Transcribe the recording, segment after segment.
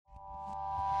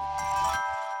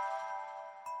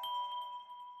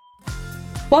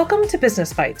Welcome to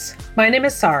Business Bites. My name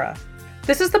is Sarah.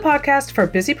 This is the podcast for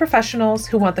busy professionals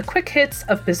who want the quick hits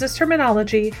of business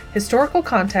terminology, historical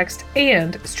context,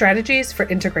 and strategies for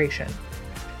integration.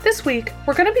 This week,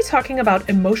 we're going to be talking about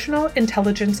emotional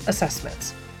intelligence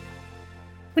assessments.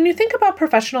 When you think about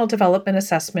professional development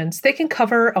assessments, they can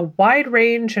cover a wide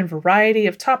range and variety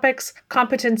of topics,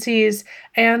 competencies,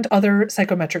 and other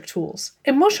psychometric tools.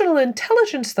 Emotional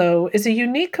intelligence, though, is a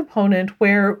unique component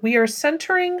where we are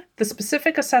centering the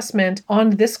specific assessment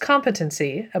on this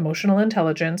competency, emotional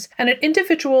intelligence, and an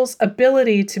individual's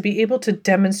ability to be able to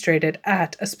demonstrate it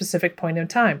at a specific point in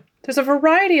time. There's a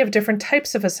variety of different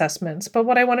types of assessments, but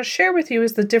what I want to share with you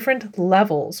is the different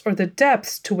levels or the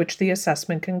depths to which the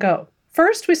assessment can go.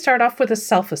 First, we start off with a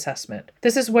self-assessment.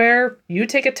 This is where you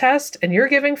take a test and you're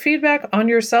giving feedback on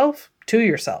yourself to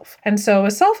yourself. And so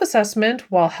a self-assessment,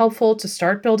 while helpful to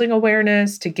start building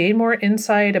awareness, to gain more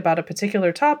insight about a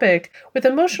particular topic, with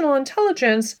emotional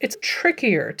intelligence, it's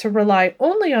trickier to rely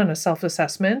only on a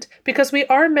self-assessment because we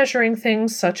are measuring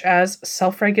things such as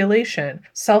self-regulation,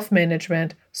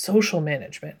 self-management, social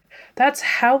management. That's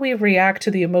how we react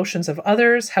to the emotions of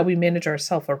others, how we manage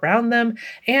ourselves around them,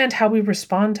 and how we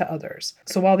respond to others.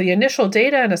 So while the initial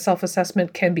data in a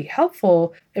self-assessment can be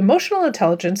helpful, emotional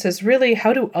intelligence is really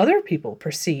how do other people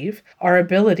perceive our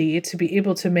ability to be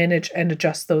able to manage and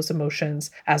adjust those emotions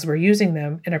as we're using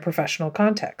them in a professional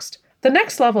context. The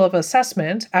next level of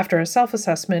assessment after a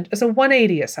self-assessment is a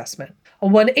 180 assessment. A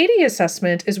 180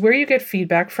 assessment is where you get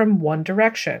feedback from one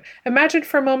direction. Imagine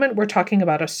for a moment we're talking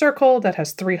about a circle that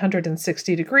has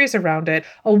 360 degrees around it.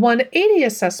 A 180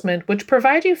 assessment which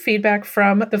provides you feedback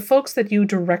from the folks that you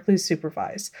directly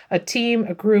supervise, a team,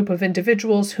 a group of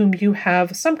individuals whom you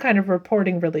have some kind of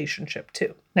reporting relationship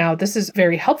to. Now, this is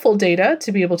very helpful data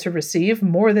to be able to receive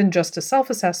more than just a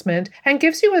self-assessment and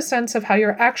gives you a sense of how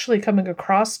you're actually coming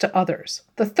across to others.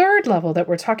 The third level that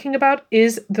we're talking about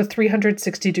is the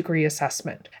 360-degree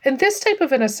assessment. In this type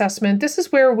of an assessment, this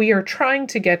is where we are trying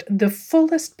to get the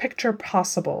fullest picture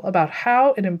possible about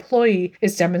how an employee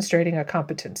is demonstrating a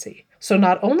competency. So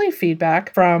not only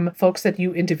feedback from folks that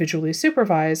you individually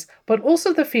supervise, but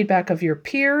also the feedback of your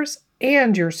peers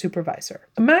and your supervisor.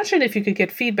 Imagine if you could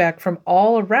get feedback from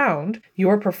all around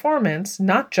your performance,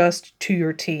 not just to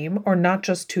your team or not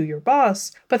just to your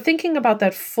boss, but thinking about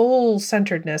that full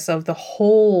centeredness of the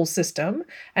whole system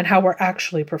and how we're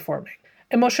actually performing.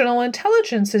 Emotional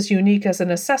intelligence is unique as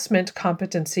an assessment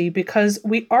competency because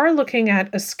we are looking at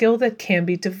a skill that can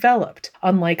be developed.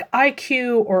 Unlike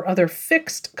IQ or other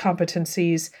fixed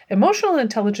competencies, emotional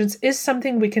intelligence is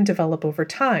something we can develop over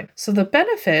time. So the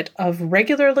benefit of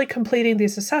regularly completing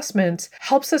these assessments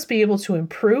helps us be able to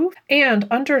improve and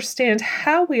understand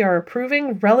how we are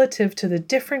improving relative to the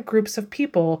different groups of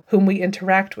people whom we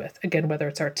interact with. Again, whether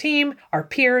it's our team, our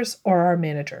peers, or our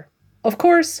manager. Of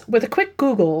course, with a quick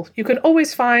Google, you can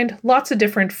always find lots of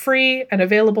different free and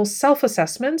available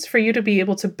self-assessments for you to be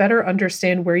able to better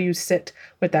understand where you sit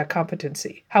with that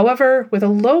competency. However, with a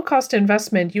low-cost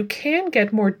investment, you can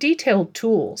get more detailed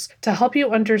tools to help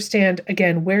you understand,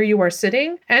 again, where you are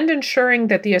sitting and ensuring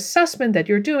that the assessment that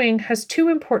you're doing has two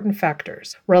important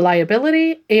factors,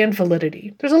 reliability and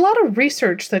validity. There's a lot of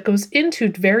research that goes into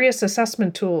various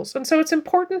assessment tools, and so it's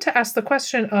important to ask the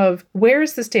question of where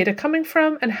is this data coming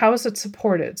from and how is it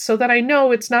supported, so that I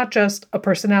know it's not just a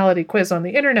personality quiz on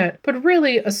the internet, but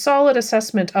really a solid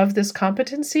assessment of this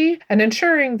competency and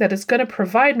ensuring that it's going to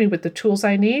provide me with the tools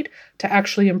I need to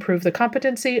actually improve the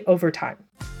competency over time.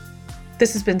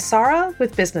 This has been Sarah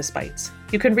with Business Bites.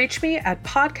 You can reach me at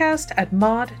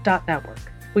podcast@mod.network.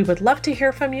 We would love to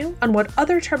hear from you on what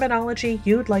other terminology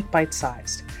you'd like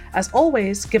bite-sized. As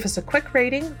always, give us a quick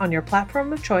rating on your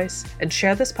platform of choice and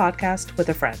share this podcast with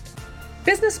a friend.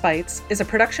 Business Bites is a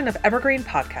production of Evergreen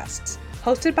Podcasts,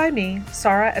 hosted by me,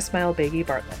 Sarah Esmail Beghi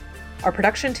Bartlett. Our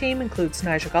production team includes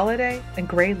Nigel Galladay and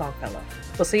Gray Longfellow.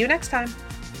 We'll see you next time.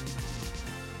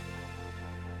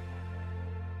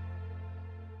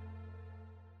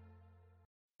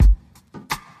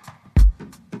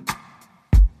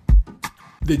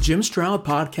 The Jim Stroud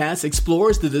Podcast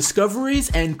explores the discoveries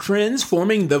and trends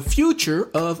forming the future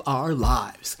of our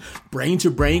lives.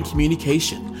 Brain-to-brain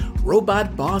communication,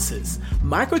 robot bosses,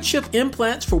 microchip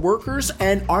implants for workers,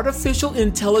 and artificial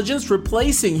intelligence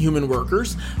replacing human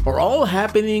workers are all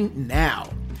happening now.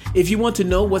 If you want to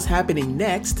know what's happening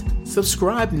next,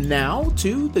 subscribe now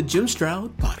to the Jim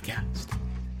Stroud Podcast.